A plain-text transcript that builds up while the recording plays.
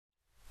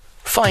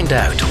Find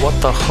out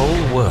what the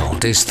whole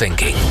world is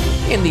thinking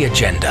in The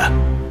Agenda.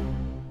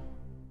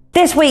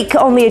 This week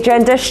on The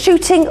Agenda,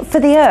 Shooting for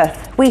the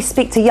Earth. We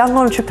speak to young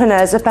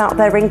entrepreneurs about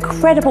their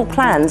incredible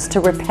plans to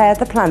repair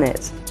the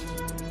planet.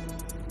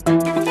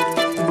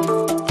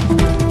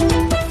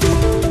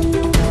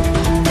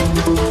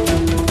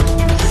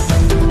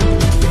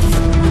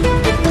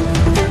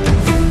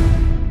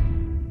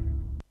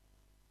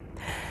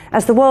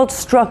 As the world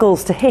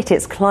struggles to hit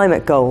its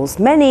climate goals,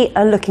 many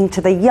are looking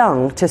to the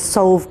young to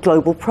solve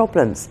global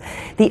problems.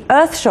 The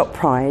Earthshot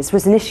Prize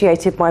was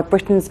initiated by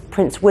Britain's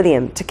Prince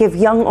William to give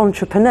young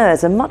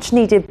entrepreneurs a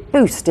much-needed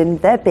boost in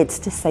their bids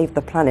to save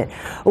the planet,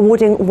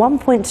 awarding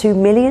 $1.2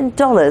 million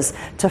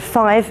to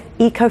 5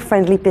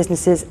 eco-friendly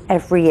businesses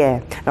every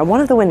year. Now, one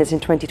of the winners in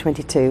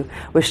 2022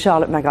 was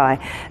Charlotte Magai,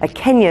 a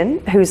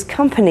Kenyan whose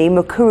company,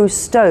 Mukuru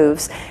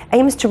Stoves,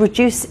 aims to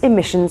reduce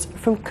emissions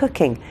from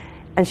cooking.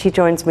 And she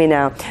joins me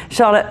now.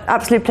 Charlotte,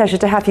 absolute pleasure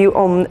to have you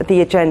on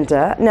The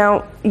Agenda.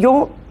 Now,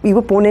 you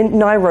were born in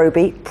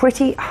Nairobi,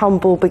 pretty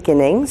humble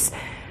beginnings.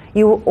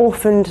 You were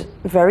orphaned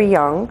very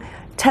young.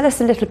 Tell us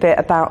a little bit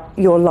about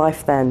your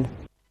life then.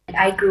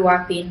 I grew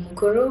up in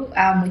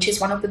Mukuru, which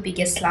is one of the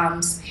biggest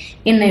slums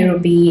in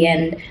Nairobi.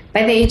 And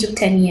by the age of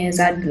 10 years,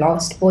 I'd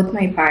lost both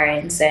my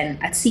parents.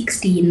 And at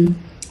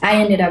 16, I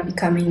ended up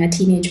becoming a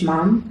teenage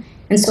mom.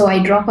 And so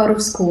I drop out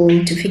of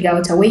school to figure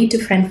out a way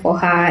to fend for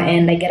her,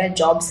 and I get a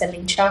job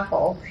selling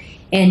charcoal.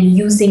 And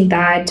using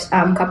that,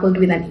 coupled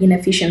with an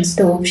inefficient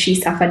stove, she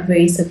suffered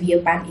very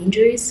severe burn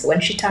injuries when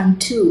she turned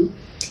 2.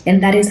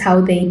 And that is how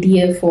the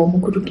idea for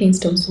Mukuru Clean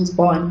Stoves was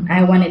born.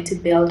 I wanted to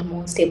build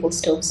more stable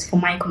stoves for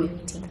my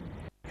community.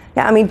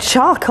 Yeah, I mean,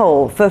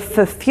 charcoal for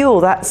fuel,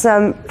 that's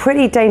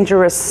pretty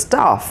dangerous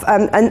stuff.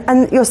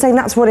 And you're saying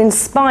that's what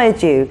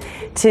inspired you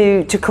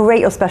to create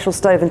your special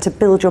stove and to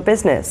build your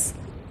business?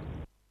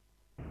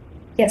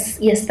 Yes,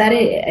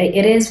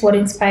 it is what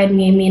inspired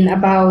me. I mean,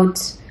 about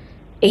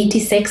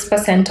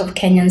 86% of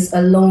Kenyans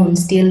alone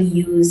still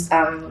use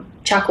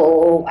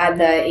charcoal or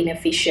other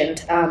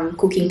inefficient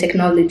cooking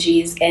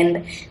technologies,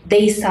 and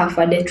they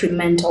suffer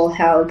detrimental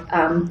health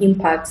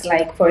impacts.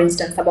 Like, for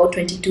instance, about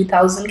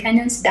 22,000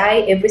 Kenyans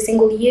die every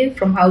single year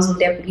from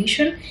household air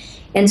pollution.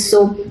 And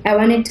so I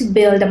wanted to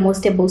build a more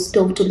stable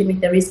stove to limit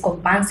the risk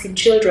of burns in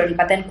children,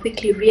 but then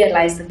quickly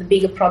realized that the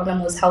bigger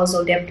problem was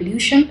household air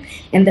pollution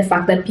and the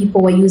fact that people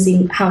were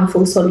using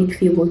harmful solid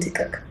fuel to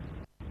cook.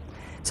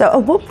 So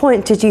at what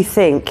point did you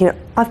think,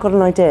 I've got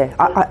an idea,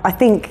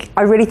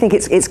 I really think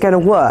it's going to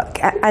work,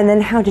 and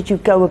then how did you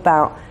go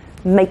about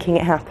making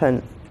it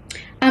happen?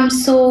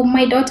 So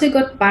my daughter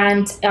got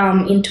burnt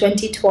in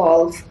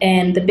 2012,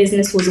 and the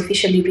business was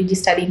officially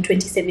registered in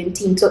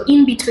 2017. So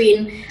in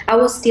between, I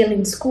was still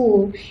in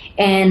school,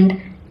 and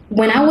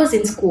when I was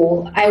in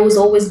school, I was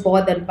always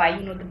bothered by,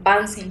 the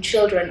burns in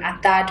children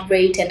at that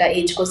very tender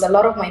age, because a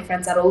lot of my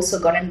friends had also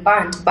gotten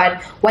burnt.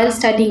 But while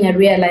studying, I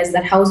realized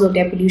that household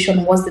air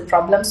pollution was the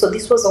problem. So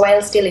this was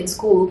while still in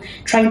school,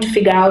 trying to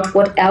figure out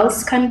what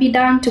else can be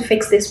done to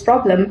fix this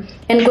problem,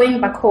 and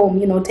going back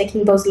home,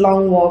 taking those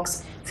long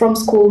walks from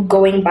school,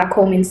 going back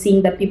home and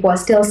seeing that people are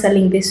still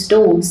selling these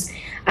stoves.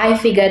 I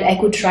figured I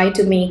could try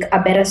to make a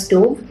better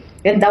stove,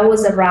 and that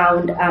was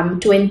around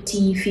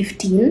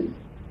 2015.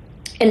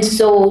 And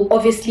so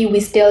obviously we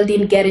still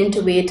didn't get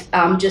into it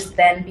just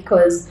then,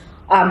 because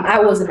I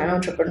wasn't an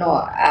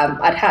entrepreneur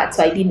at heart,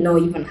 so I didn't know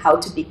even how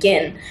to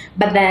begin.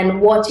 But then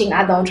watching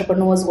other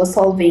entrepreneurs were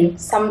solving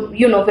some,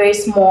 very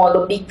small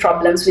or big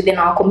problems within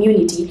our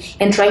community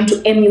and trying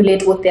to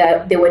emulate what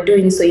they were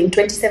doing. So in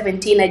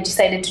 2017, I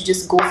decided to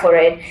just go for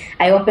it.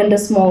 I opened a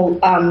small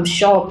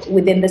shop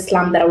within the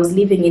slum that I was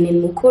living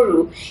in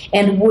Mukuru,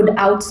 and would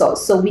outsource.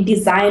 So we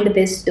designed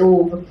this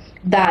stove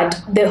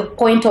that the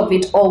point of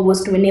it all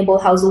was to enable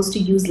households to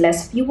use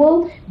less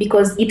fuel,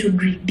 because it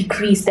would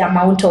decrease the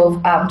amount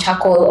of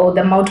charcoal or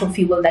the amount of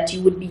fuel that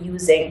you would be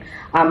using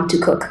to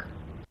cook.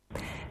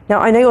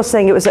 Now, I know you're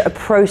saying it was a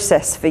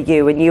process for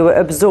you and you were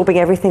absorbing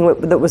everything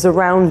that was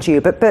around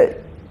you, but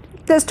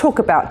let's talk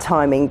about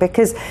timing,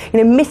 because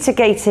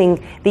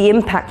mitigating the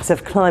impacts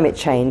of climate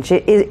change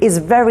is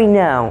very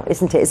now,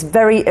 isn't it? It's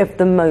very of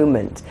the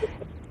moment.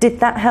 Did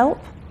that help?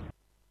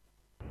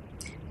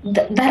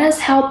 That has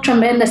helped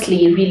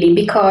tremendously, really,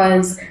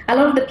 because a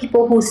lot of the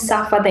people who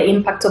suffer the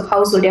impact of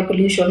household air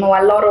pollution, or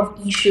a lot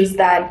of issues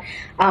that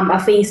are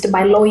faced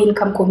by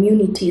low-income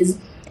communities,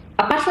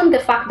 apart from the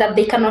fact that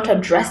they cannot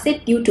address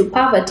it due to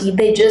poverty,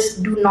 they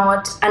just do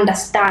not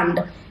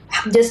understand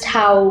just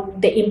how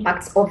the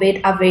impacts of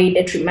it are very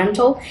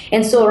detrimental.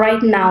 And so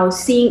right now,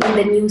 seeing in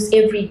the news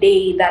every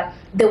day that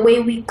the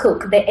way we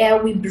cook, the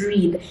air we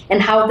breathe,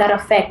 and how that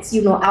affects,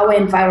 our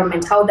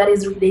environment, how that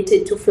is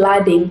related to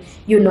flooding,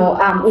 in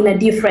a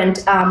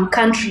different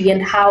country,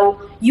 and how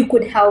you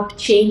could help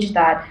change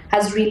that,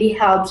 has really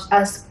helped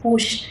us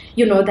push,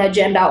 the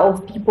agenda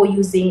of people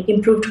using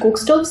improved cook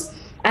stoves.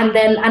 And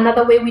then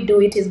another way we do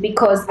it is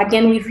because,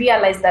 again, we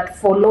realize that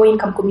for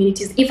low-income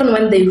communities, even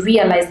when they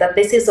realize that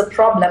this is a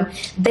problem,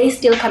 they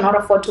still cannot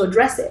afford to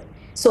address it.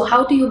 So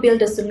how do you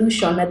build a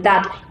solution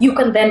that you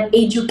can then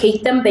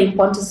educate them the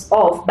importance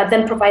of, but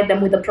then provide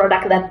them with a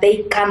product that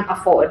they can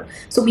afford?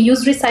 So we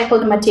use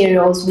recycled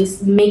materials, we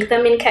make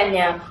them in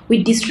Kenya,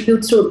 we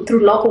distribute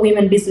through local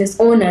women business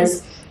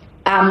owners,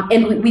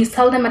 and we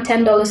sell them a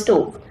 $10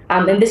 stove.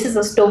 And this is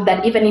a stove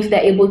that even if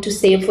they're able to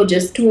save for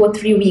just 2 or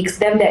 3 weeks,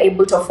 then they're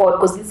able to afford,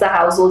 because these are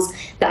households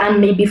that earn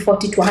maybe $40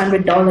 to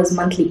 $100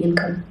 monthly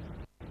income.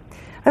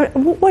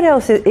 What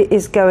else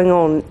is going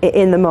on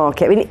in the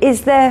market? I mean,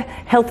 is there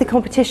healthy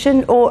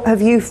competition, or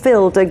have you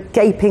filled a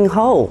gaping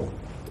hole?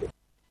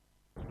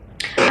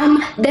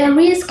 There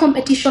is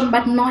competition,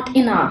 but not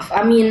enough.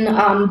 I mean,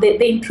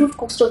 the improved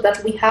cook stoves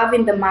that we have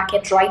in the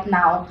market right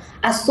now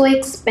are so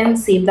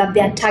expensive that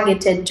they are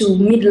targeted to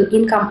middle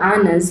income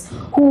earners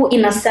who,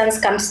 in a sense,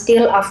 can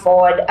still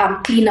afford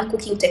cleaner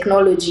cooking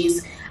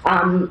technologies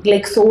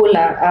like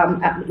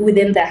solar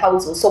within their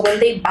household. So when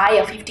they buy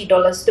a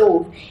 $50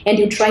 stove and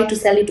you try to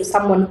sell it to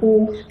someone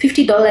who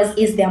 $50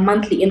 is their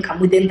monthly income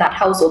within that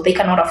household, they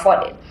cannot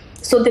afford it.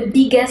 So the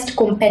biggest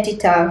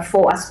competitor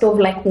for a stove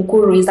like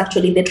Mukuru is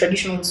actually the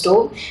traditional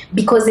stove,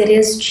 because it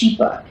is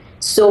cheaper.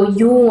 So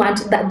you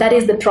want that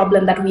is the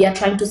problem that we are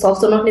trying to solve.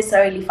 So not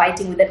necessarily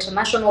fighting with the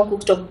international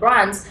cooktop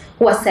brands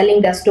who are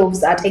selling their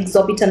stoves at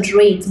exorbitant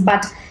rates,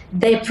 but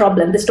the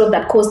problem, the stove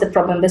that caused the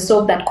problem, the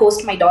stove that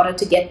caused my daughter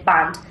to get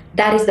banned,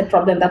 that is the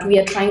problem that we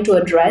are trying to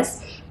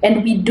address.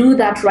 And we do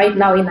that right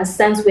now. In a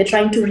sense, we're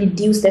trying to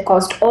reduce the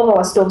cost of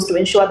our stoves to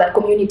ensure that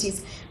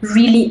communities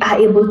really are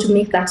able to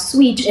make that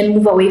switch and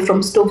move away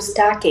from stove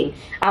stacking.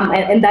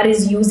 And that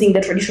is using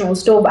the traditional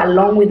stove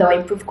along with our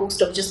improved cook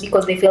stove, just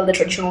because they feel the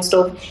traditional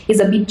stove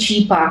is a bit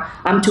cheaper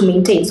to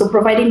maintain. So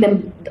providing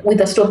them with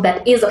a stove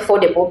that is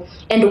affordable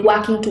and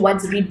working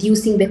towards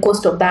reducing the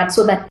cost of that,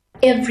 so that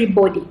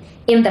everybody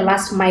in the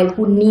last mile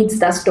who needs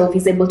that stove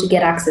is able to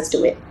get access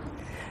to it.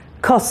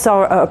 Costs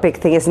are a big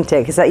thing, isn't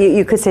it? Because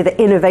you could say that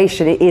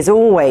innovation is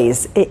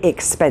always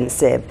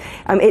expensive.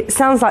 It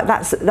sounds like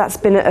that's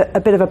been a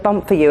bit of a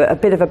bump for you, a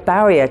bit of a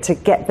barrier to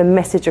get the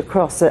message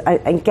across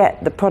and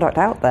get the product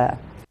out there.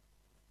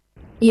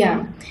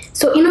 Yeah.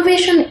 So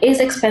innovation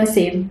is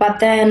expensive, but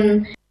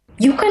then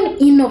you can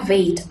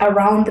innovate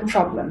around the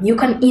problem. You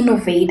can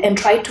innovate and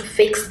try to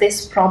fix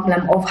this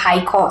problem of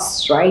high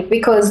costs, right?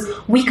 Because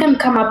we can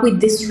come up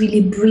with this really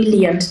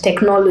brilliant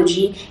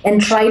technology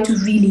and try to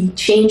really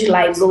change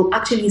lives or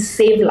actually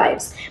save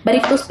lives. But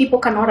if those people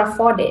cannot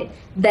afford it,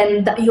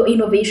 then your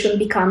innovation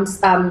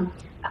becomes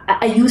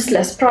a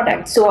useless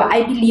product. So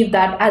I believe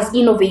that as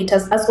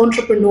innovators, as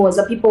entrepreneurs,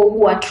 as people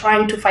who are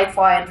trying to fight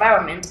for our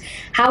environment,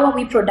 how are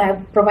we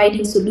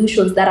providing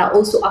solutions that are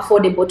also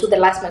affordable to the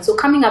last man? So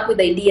coming up with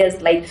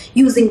ideas like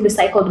using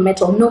recycled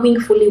metal, knowing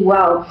fully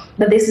well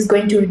that this is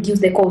going to reduce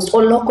the cost,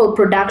 or local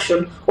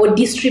production, or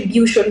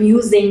distribution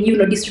using,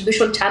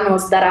 distribution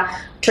channels that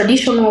are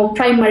traditional,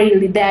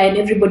 primarily there, and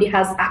everybody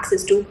has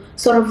access to,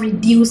 sort of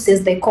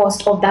reduces the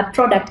cost of that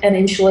product and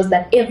ensures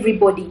that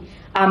everybody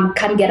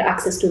can get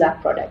access to that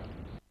product.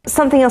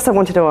 Something else I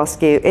wanted to ask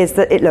you is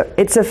that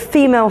it's a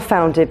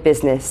female-founded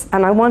business,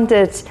 and I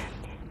wondered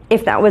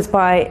if that was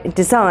by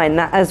design,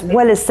 that as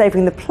well as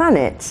saving the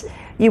planet,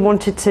 you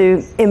wanted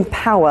to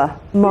empower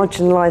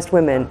marginalised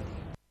women.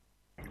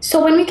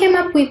 So when we came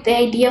up with the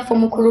idea for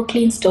Mukuru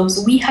Clean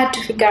Stoves, we had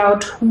to figure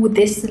out who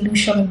this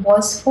solution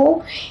was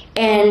for.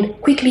 And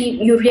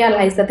quickly you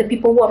realize that the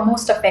people who are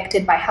most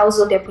affected by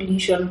household air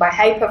pollution, by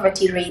high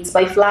poverty rates,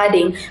 by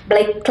flooding,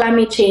 by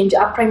climate change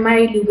are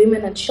primarily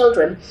women and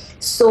children.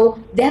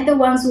 So they're the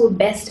ones who are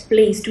best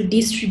placed to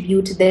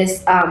distribute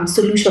this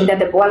solution. They're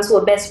the ones who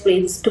are best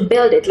placed to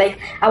build it. Like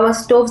our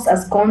stoves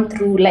has gone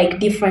through like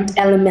different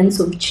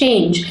elements of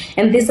change.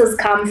 And this has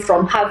come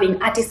from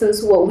having artisans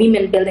who are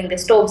women building the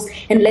stoves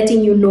and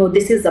letting you know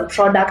this is a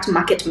product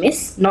market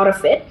miss, not a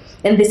fit.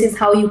 And this is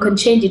how you can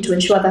change it to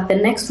ensure that the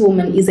next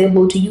woman is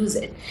able to use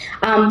it.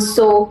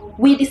 So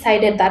we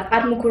decided that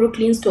at Mukuru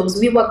Clean Stoves,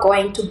 we were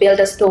going to build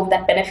a stove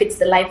that benefits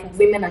the life of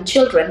women and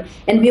children,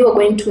 and we were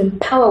going to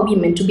empower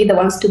women to be the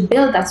ones to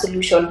build that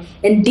solution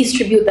and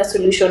distribute that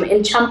solution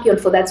and champion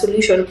for that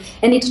solution.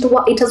 And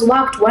it has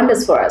worked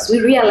wonders for us.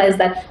 We realized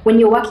that when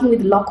you're working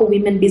with local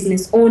women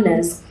business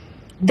owners,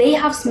 they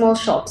have small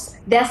shops.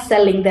 They're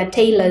selling, they're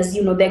tailors,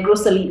 they're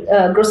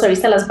grocery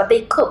sellers, but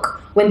they cook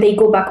when they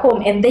go back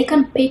home, and they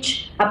can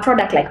pitch a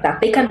product like that.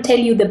 They can tell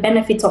you the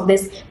benefits of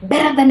this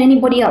better than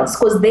anybody else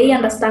because they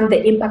understand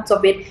the impacts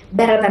of it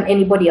better than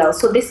anybody else.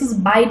 So this is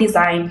by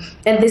design,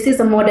 and this is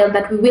a model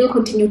that we will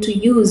continue to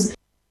use,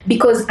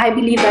 because I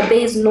believe that there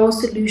is no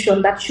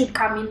solution that should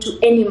come into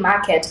any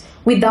market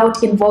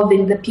without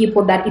involving the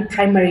people that it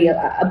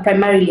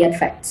primarily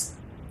affects.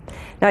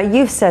 Now,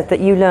 you've said that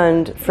you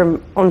learned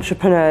from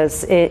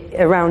entrepreneurs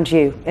around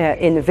you,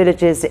 in the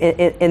villages,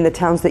 in the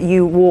towns that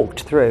you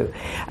walked through.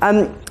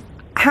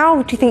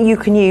 How do you think you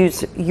can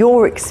use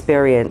your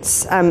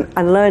experience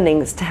and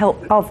learnings to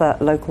help other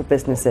local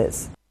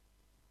businesses?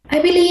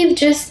 I believe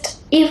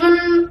just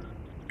even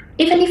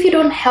even if you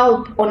don't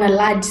help on a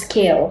large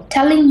scale,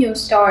 telling your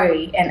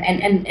story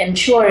and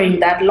ensuring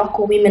that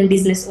local women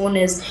business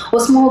owners or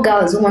small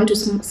girls who want to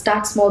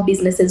start small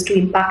businesses to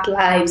impact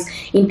lives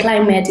in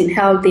climate, in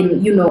health,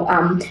 in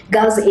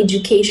girls'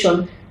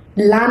 education,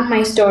 learn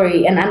my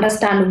story and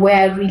understand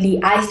where really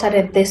I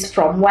started this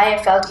from, why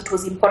I felt it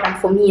was important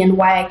for me, and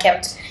why I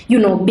kept,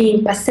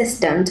 being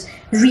persistent,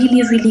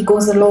 really, really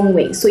goes a long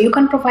way. So you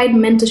can provide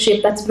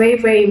mentorship that's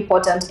very, very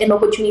important and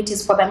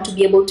opportunities for them to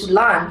be able to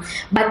learn.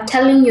 But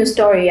telling your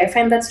story, I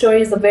find that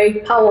stories are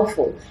very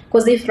powerful,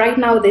 because if right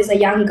now there's a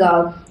young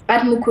girl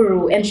at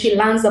Mukuru and she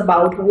learns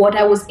about what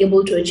I was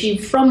able to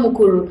achieve from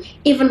Mukuru,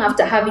 even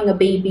after having a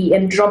baby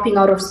and dropping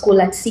out of school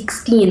at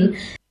 16,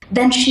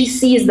 then she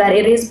sees that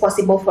it is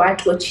possible for her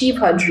to achieve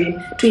her dream,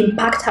 to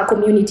impact her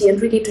community,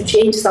 and really to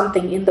change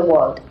something in the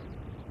world.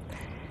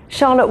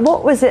 Charlotte,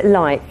 what was it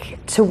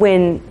like to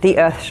win the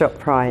Earthshot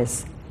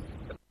Prize?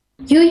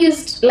 You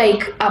used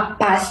a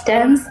past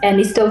tense, and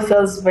it still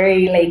feels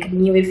very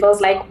new. It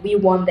feels like we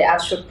won the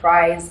Earthshot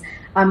Prize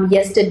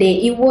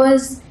yesterday. It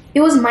was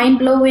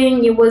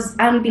mind-blowing, it was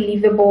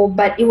unbelievable,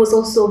 but it was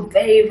also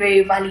very,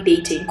 very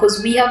validating,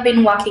 because we have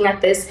been working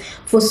at this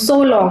for so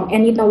long,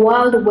 and in a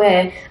world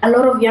where a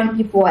lot of young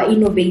people are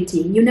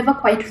innovating, you never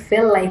quite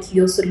feel like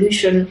your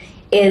solution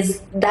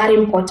is that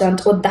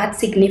important or that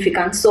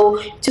significant.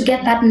 So to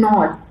get that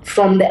nod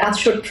from the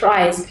Earthshot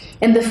Prize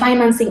and the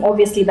financing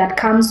obviously that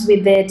comes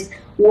with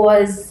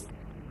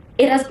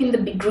it has been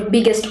the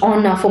biggest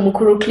honor for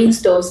Mukuru Clean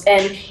Stoves,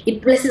 and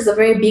it places a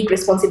very big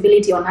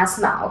responsibility on us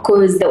now,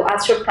 because the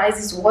Earthshot Prize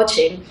is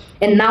watching,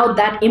 and now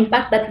that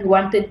impact that we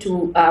wanted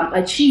to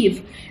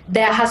achieve,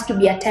 there has to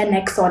be a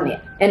 10x on it,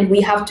 and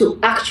we have to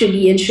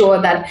actually ensure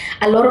that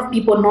a lot of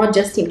people, not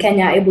just in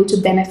Kenya, are able to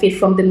benefit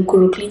from the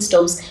Mukuru Clean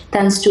Stoves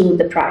thanks to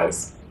the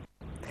prize.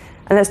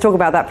 And let's talk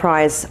about that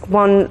prize,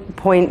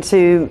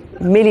 $1.2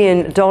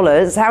 million.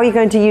 How are you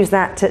going to use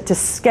that to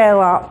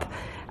scale up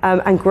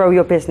and grow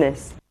your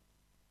business?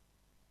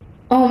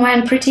 Oh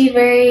man,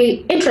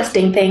 very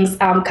interesting things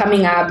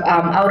coming up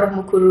out of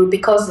Mukuru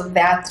because of the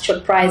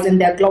Earthshot Prize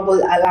and their global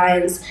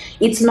alliance.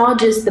 It's not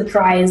just the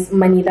prize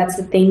money that's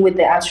the thing with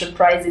the Earthshot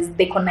Prize, is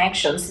the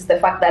connections, is the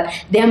fact that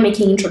they're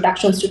making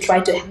introductions to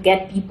try to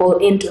get people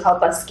in to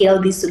help us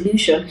scale this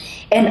solution.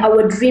 And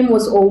our dream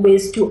was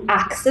always to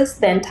access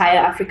the entire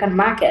African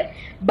market.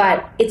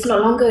 But it's no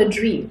longer a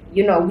dream.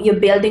 We are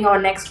building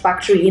our next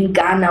factory in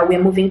Ghana.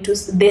 We're moving to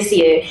this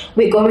year.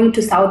 We're going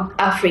to South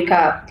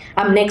Africa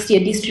next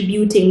year,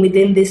 distributing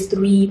within these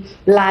 3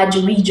 large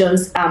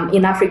regions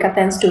in Africa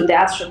thanks to the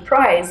Earthshot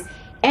Prize.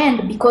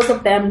 And because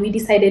of them, we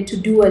decided to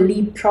do a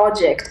LEAP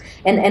project.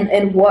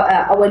 And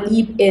our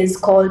LEAP is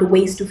called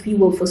Waste to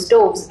Fuel for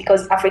Stoves,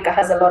 because Africa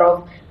has a lot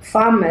of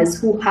farmers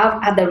who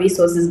have other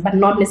resources but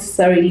not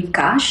necessarily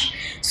cash.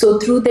 So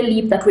through the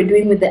LEAP that we're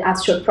doing with the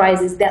Earthshot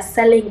Prizes, they're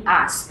selling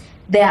us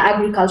their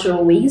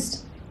agricultural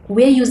waste.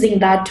 We're using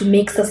that to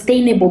make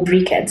sustainable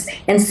briquettes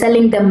and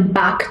selling them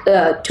back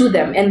to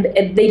them. And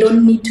they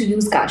don't need to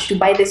use cash to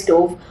buy the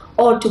stove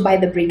or to buy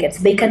the briquettes.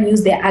 They can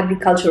use their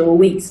agricultural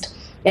waste.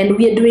 And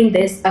we are doing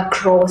this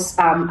across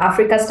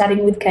Africa,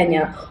 starting with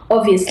Kenya,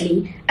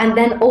 obviously. And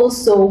then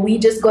also we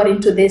just got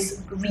into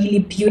this really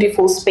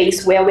beautiful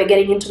space where we're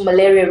getting into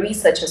malaria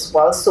research as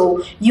well.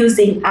 So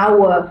using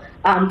our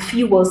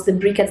fuels, the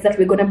briquettes that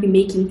we're going to be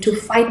making to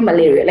fight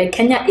malaria.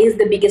 Kenya is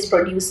the biggest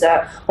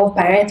producer of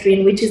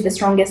pyrethrin, which is the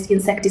strongest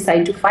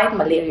insecticide to fight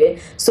malaria.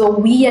 So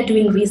we are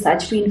doing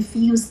research to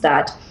infuse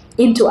that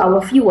into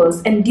our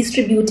fuels and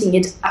distributing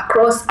it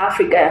across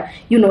Africa,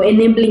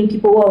 enabling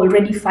people who are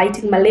already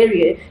fighting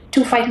malaria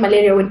to fight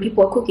malaria when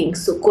people are cooking.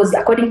 So, because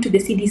according to the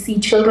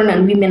CDC, children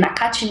and women are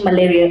catching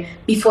malaria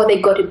before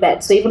they go to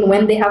bed. So even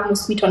when they have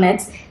mosquito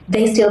nets,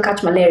 they still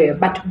catch malaria.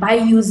 But by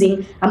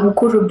using a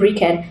Mukuru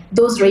briquette,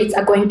 those rates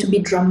are going to be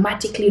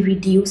dramatically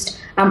reduced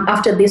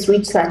after this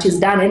research is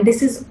done. And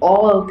this is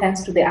all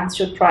thanks to the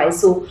Earthshot Prize.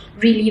 So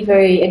really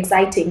very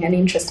exciting and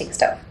interesting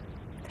stuff.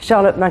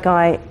 Charlotte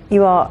Magai,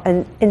 you are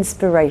an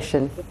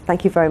inspiration.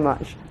 Thank you very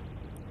much.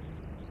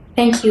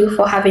 Thank you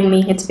for having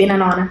me. It's been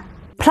an honor.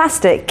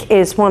 Plastic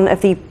is one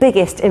of the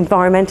biggest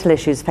environmental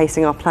issues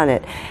facing our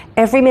planet.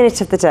 Every minute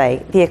of the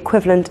day, the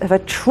equivalent of a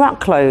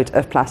truckload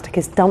of plastic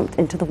is dumped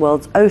into the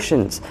world's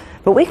oceans.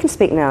 But we can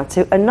speak now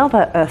to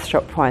another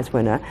Earthshot Prize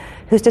winner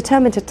who's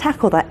determined to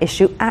tackle that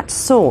issue at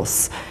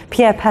source,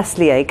 Pierre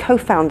Paslier,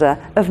 co-founder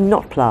of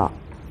Notpla.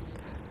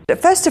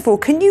 First of all,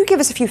 can you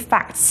give us a few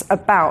facts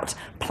about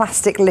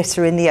plastic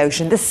litter in the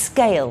ocean, the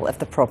scale of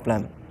the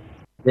problem?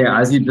 Yeah,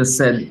 as you just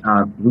said,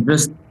 we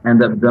just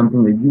end up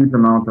dumping a huge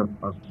amount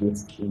of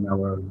this in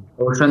our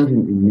oceans,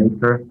 in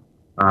nature.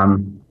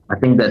 I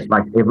think that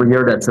every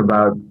year that's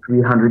about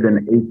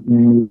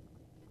 380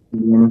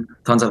 million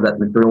tons of that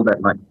material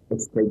that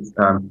escapes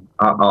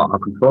our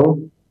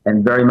control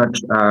and very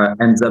much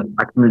ends up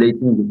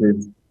accumulating,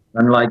 because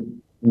unlike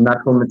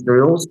natural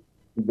materials,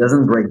 it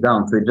doesn't break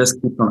down, so it just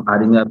keeps on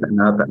adding up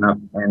and up and up.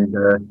 And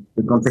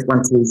the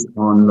consequences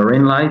on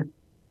marine life,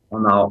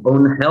 on our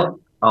own health,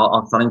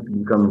 are starting to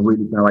become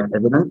really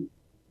evident.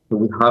 So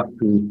we have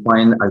to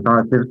find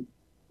alternatives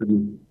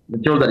produce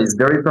material that is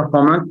very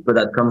performant, but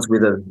that comes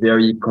with a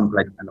very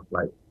complex end of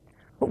life.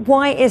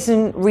 Why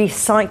isn't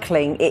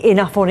recycling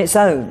enough on its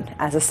own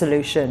as a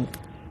solution?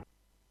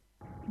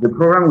 The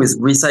problem with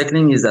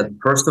recycling is that,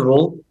 first of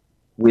all,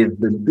 with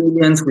the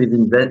billions we've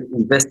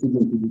invested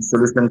into this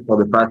solution for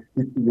the past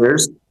 50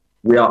 years,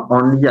 we are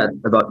only at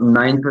about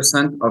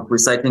 9% of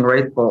recycling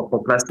rate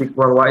for plastic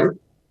worldwide.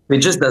 It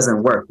just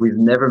doesn't work.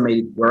 We've never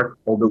made it work,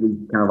 although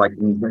we've kind of like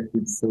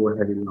invested so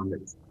heavily on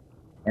this.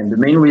 And the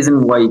main reason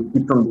why it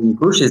keeps on being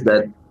pushed is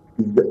that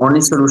it's the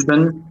only solution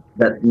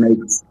that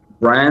makes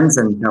brands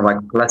and kind of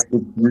like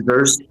plastic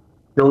users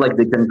feel like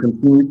they can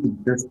continue to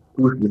just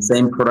push the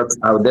same products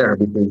out there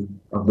because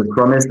of the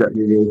promise that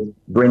we will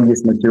bring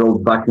this material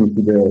back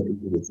into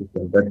the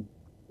system. But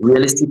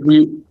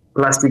realistically,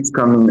 plastics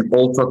come in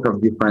all sorts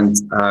of different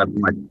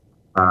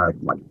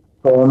like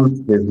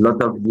forms. There's a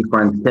lot of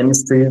different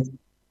chemistries.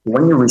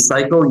 When you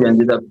recycle, you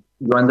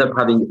end up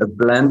having a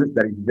blend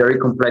that is very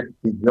complex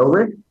to deal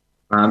with,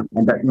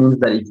 and that means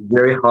that it's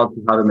very hard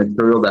to have a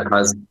material that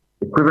has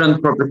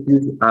equivalent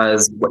properties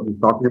as what you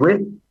started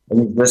with, and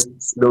you just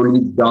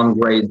slowly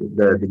downgrade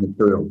the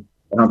material.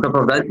 And on top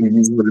of that, you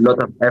use a lot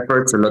of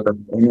efforts, a lot of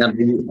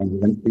energy, and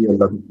eventually a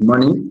lot of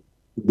money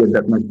to get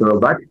that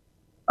material back.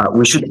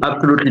 We should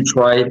absolutely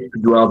try to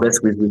do our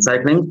best with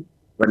recycling,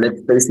 but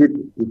let's face it,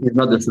 it is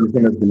not the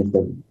solution that's going to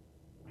solve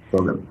the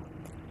problem.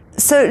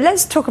 So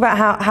let's talk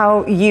about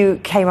how you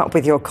came up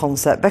with your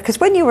concept, because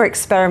when you were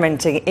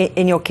experimenting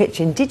in your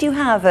kitchen, did you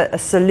have a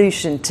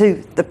solution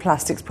to the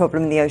plastics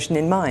problem in the ocean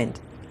in mind?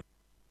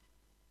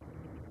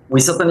 We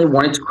certainly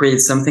wanted to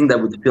create something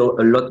that would feel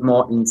a lot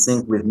more in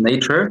sync with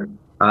nature.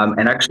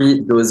 And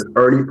actually, those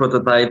early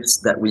prototypes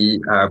that we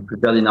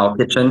prepared in our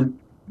kitchen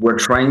were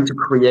trying to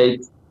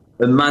create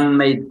a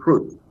man-made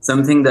fruit,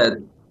 something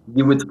that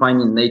you would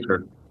find in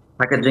nature.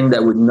 Packaging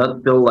that would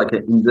not feel like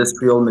an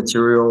industrial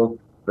material,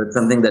 but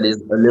something that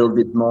is a little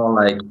bit more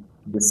like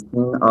the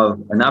skin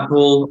of an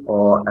apple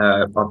or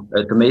of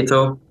a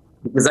tomato.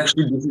 Because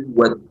actually, this is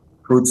what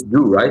fruits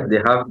do, right?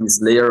 They have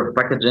this layer of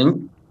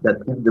packaging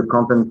that keeps the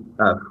content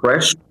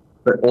fresh,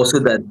 but also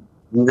that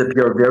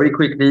disappear very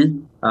quickly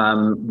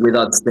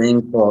without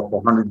staying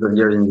for hundreds of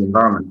years in the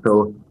environment.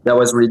 So that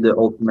was really the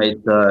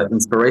ultimate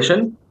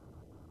inspiration.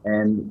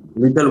 And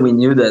little we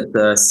knew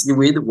that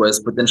seaweed was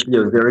potentially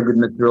a very good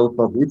material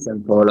for this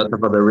and for a lot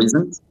of other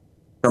reasons.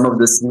 Some of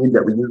the seaweed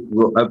that we use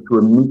grow up to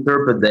 1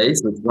 meter per day,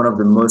 so it's one of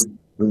the most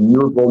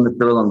renewable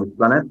materials on the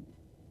planet.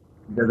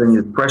 It doesn't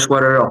use fresh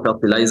water or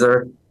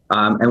fertilizer,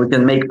 and we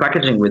can make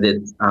packaging with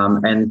it.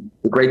 And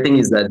the great thing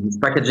is that this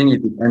packaging,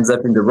 if it ends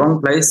up in the wrong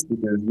place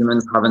because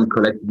humans haven't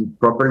collected it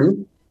properly,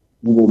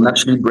 it will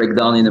naturally break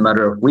down in a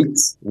matter of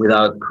weeks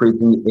without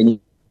creating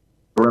any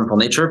problem for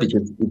nature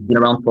because it's been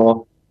around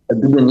for 1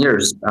 billion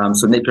years.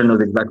 So nature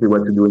knows exactly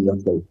what to do with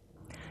that place.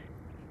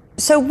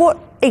 So what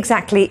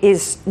exactly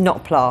is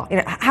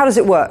Notpla? How does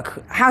it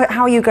work?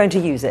 How are you going to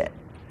use it?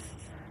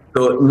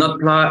 So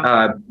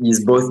Notpla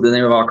is both the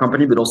name of our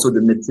company, but also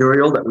the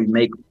material that we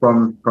make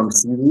from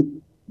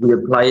seaweed. We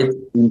apply it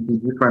into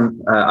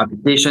different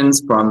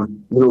applications,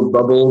 from little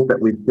bubbles that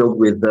we filled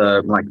with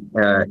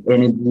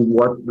energy,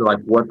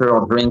 water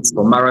or drinks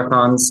for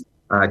marathons,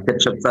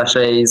 ketchup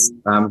sachets.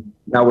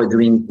 Now we're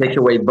doing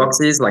takeaway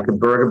boxes, like a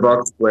burger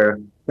box where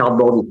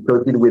cardboard is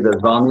coated with a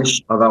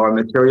varnish of our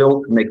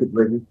material to make it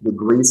resist the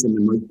grease and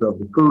the moisture of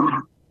the food.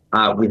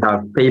 We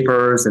have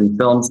papers and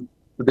films.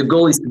 So the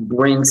goal is to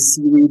bring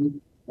seaweed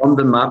on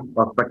the map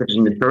of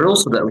packaging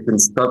materials so that we can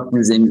stop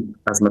using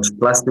as much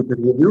plastic as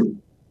we do.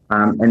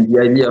 And the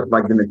idea of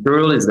the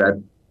material is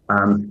that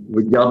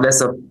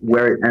regardless of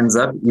where it ends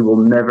up, it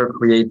will never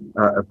create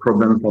a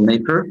problem for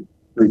nature.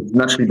 So it's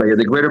naturally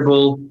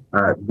biodegradable.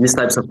 These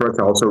types of products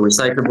are also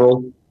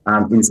recyclable.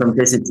 In some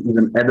cases, it's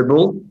even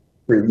edible.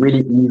 So it really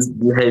is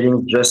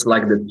behaving just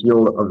like the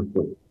peel of the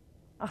food.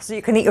 Oh, so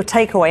you can eat your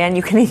takeaway and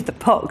you can eat the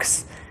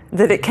box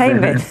that it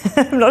came in.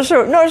 I'm not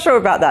sure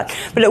about that.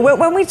 But look,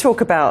 when we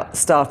talk about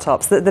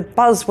startups, the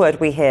buzzword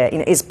we hear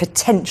is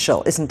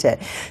potential, isn't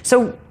it?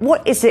 So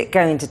what is it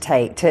going to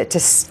take to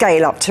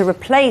scale up, to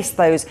replace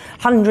those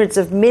hundreds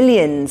of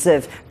millions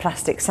of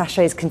plastic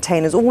sachets,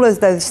 containers, all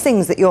of those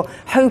things that you're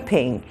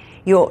hoping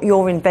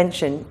your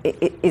invention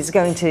is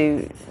going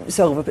to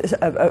solve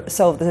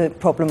the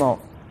problem of?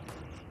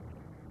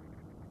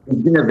 It's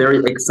been a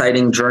very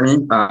exciting journey,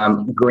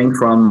 going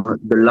from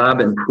the lab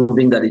and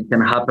proving that it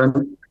can happen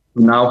to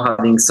now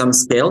having some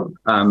scale.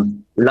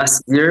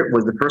 Last year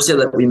was the first year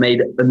that we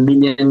made 1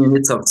 million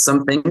units of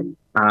something.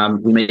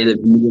 We made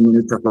 1 million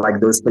units of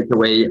those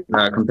takeaway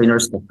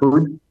containers for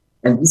food.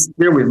 And this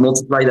year we've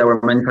multiplied our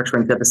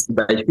manufacturing capacity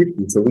by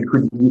 50. So we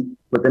could be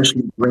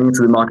potentially bringing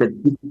to the market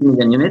 50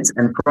 million units.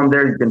 And from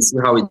there, you can see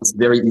how it's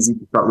very easy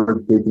to start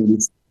replicating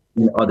this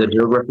in other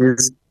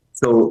geographies.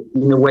 So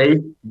in a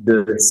way,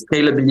 the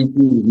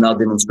scalability is now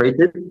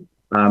demonstrated.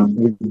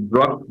 We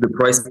dropped the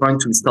price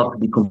point to start to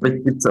be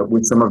competitive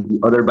with some of the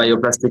other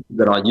bioplastics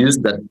that are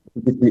used that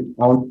typically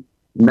aren't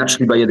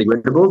naturally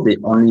biodegradable. They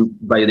only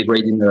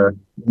biodegrade in a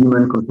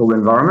human-controlled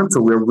environment.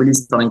 So we're really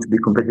starting to be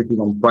competitive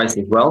on price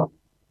as well.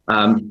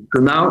 So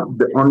now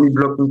the only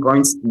blocking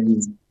points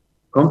is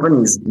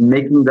companies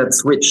making that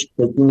switch,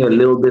 taking a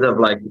little bit of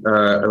like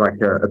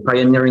a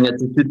pioneering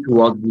attitude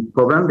towards this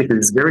problem, because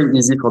it's very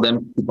easy for them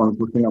to keep on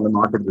pushing on the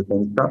market the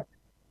same stuff.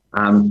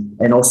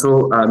 And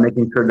also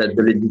making sure that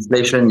the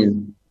legislation is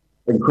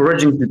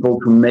encouraging people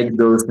to make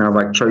those kind of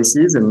like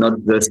choices and not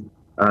just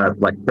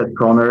like cut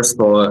corners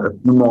for a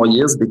few more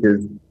years,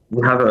 because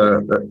we have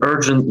a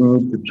urgent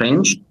need to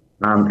change,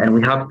 and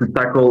we have to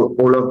tackle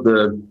all of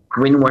the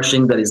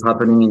greenwashing that is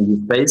happening in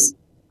this space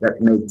that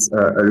makes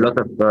a lot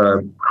of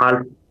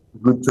half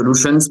good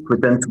solutions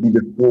pretend to be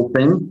the full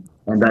thing,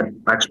 and that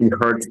actually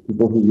hurts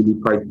people who really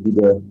try to be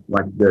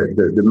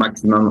the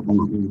maximum on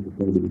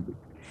sustainability.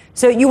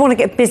 So you want to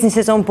get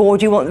businesses on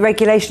board, you want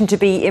regulation to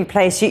be in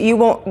place, you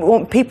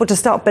want people to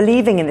start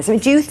believing in this. I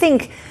mean, do you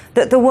think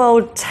that the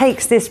world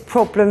takes this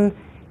problem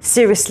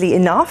seriously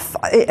enough,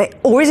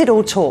 or is it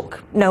all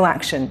talk, no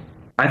action?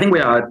 I think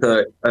we are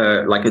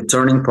at like a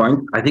turning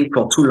point. I think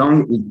for too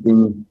long it's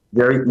been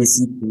very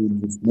easy to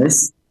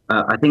dismiss.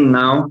 I think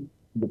now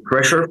the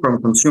pressure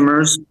from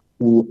consumers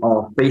who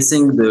are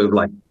facing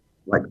the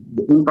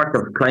the impact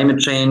of climate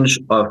change,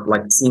 of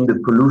like seeing the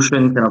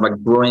pollution kind of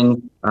like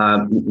growing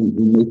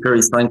in nature,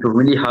 is starting to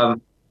really have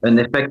an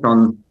effect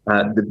on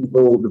the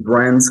people, the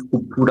brands who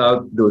put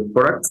out those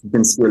products. You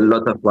can see a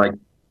lot of like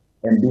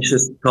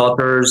ambitious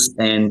charters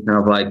and kind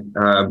of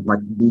like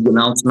big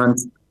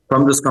announcements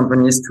from those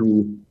companies to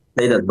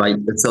say that by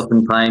a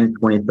certain time,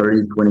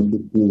 2030,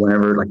 2050,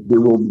 whenever, like they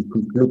will be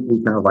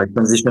completely kind of like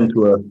transition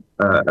to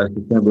a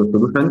sustainable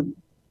solution.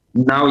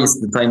 Now is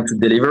the time to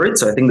deliver it.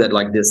 So I think that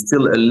like there's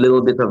still a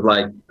little bit of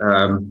like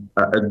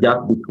a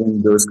gap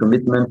between those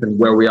commitments and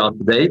where we are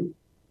today.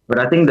 But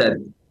I think that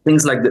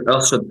things like the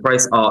Earthshot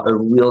Prize are a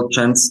real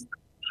chance to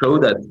show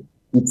that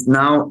it's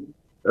now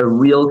a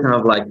real kind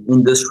of like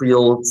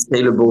industrial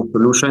scalable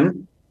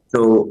solution.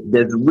 So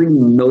there's really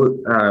no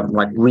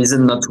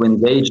reason not to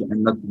engage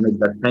and not to make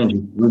that change.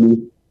 It's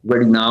really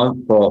ready now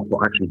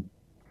for action.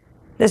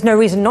 There's no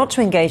reason not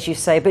to engage, you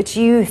say, but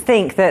do you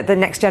think that the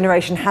next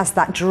generation has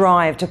that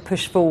drive to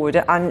push forward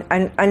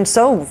and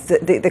solve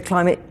the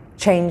climate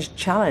change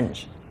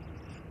challenge?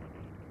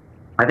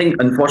 I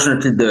think,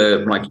 unfortunately,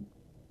 the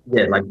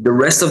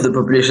rest of the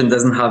population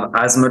doesn't have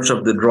as much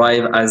of the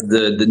drive as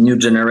the new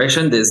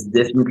generation. There's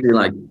definitely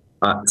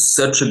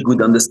such a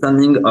good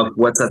understanding of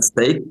what's at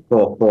stake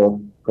for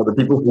the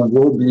people who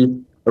will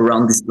be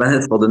around this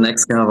planet for the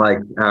next kind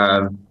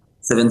of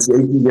 70,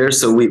 80 years.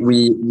 So we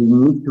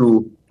need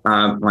to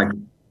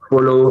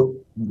follow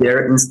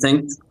their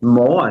instinct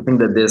more. I think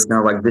that there's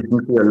kind of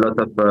definitely a lot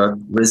of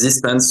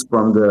resistance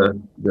from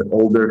the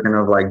older kind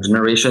of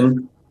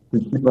generation to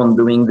keep on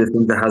doing the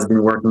things that has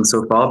been working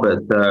so far,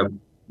 but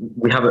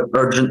we have an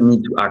urgent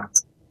need to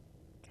act.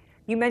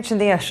 You mentioned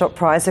the Earthshot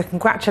Prize, so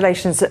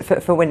congratulations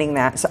for winning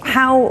that. So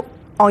how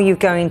are you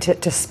going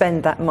to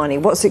spend that money?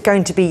 What's it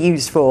going to be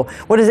used for?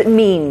 What does it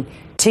mean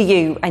to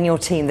you and your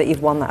team that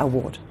you've won that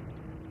award?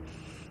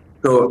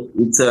 So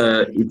it's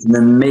an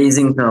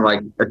amazing kind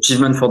of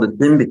achievement for the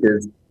team,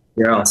 because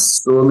there are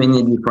so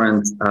many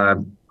different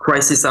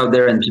crises out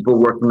there and people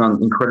working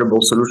on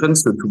incredible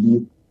solutions. So to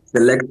be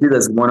selected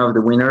as one of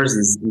the winners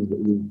is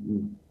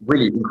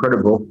really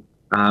incredible.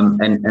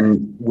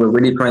 And we're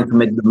really trying to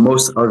make the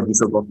most of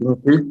this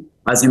opportunity.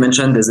 As you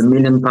mentioned, there's £1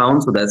 million,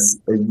 so that's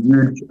a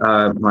huge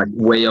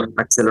way of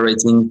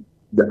accelerating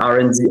the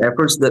R&D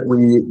efforts that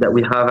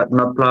we have at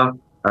Notpla.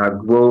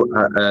 Grow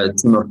a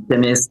team of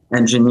chemists,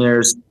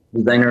 engineers,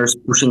 designers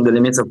pushing the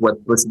limits of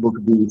what's possible to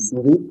be with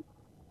CV.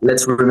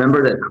 Let's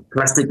remember that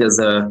plastic has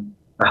a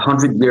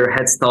 100-year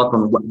head start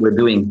on what we're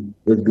doing.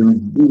 There's been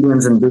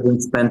billions and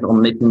billions spent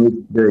on making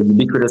it the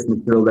ubiquitous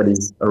material that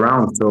is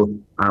around. So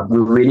we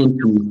really need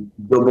to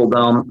double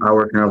down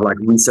our kind of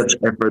research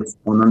efforts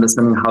on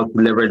understanding how to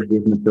leverage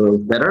these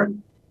materials better.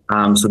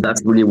 So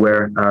that's really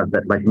where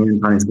that £1 million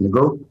is going to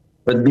go.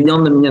 But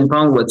beyond the £1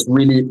 million, what's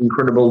really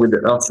incredible with the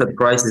Earthshot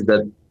Prize is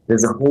that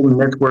there's a whole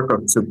network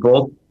of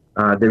support.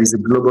 There is a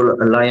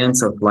global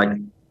alliance of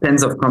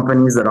tens of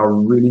companies that are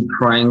really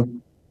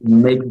trying to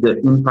make the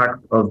impact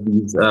of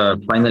these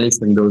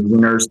finalists and those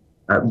winners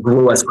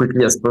grow as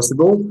quickly as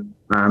possible.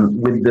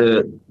 With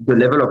the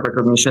level of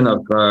recognition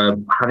of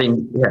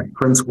having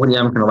Prince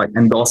William kind of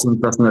endorsing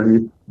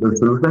personally the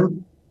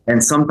solution.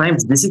 And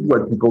sometimes this is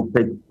what people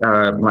take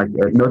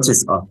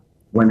notice of.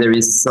 When there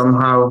is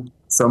somehow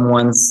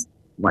someone's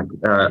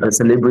a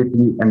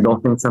celebrity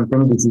endorsing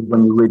something, this is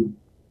when you reach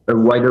a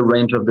wider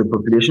range of the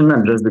population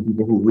and just the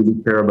people who really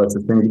care about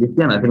sustainability.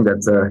 And I think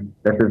that's a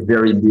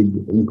very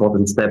big,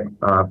 important step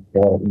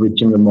for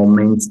reaching a more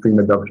mainstream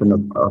adoption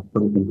of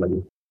solutions like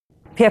this.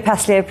 Pierre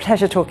Paslier,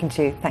 pleasure talking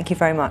to you. Thank you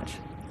very much.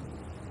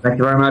 Thank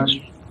you very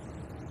much.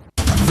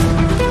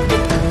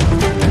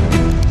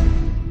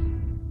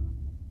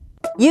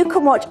 You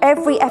can watch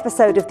every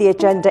episode of The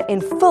Agenda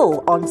in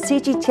full on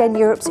CGTN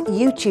Europe's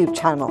YouTube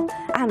channel.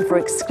 And for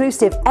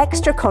exclusive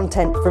extra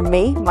content from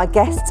me, my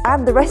guests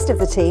and the rest of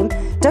the team,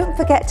 don't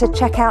forget to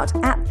check out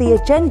 @The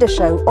Agenda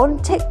Show on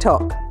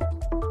TikTok.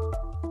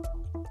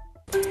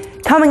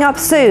 Coming up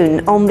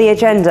soon on The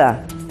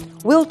Agenda,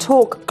 we'll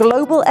talk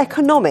global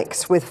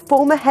economics with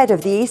former head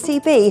of the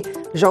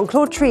ECB,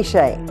 Jean-Claude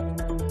Trichet.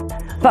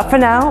 But for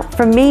now,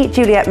 from me,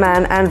 Juliette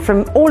Mann, and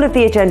from all of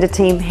the Agenda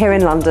team here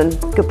in London,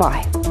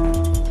 goodbye.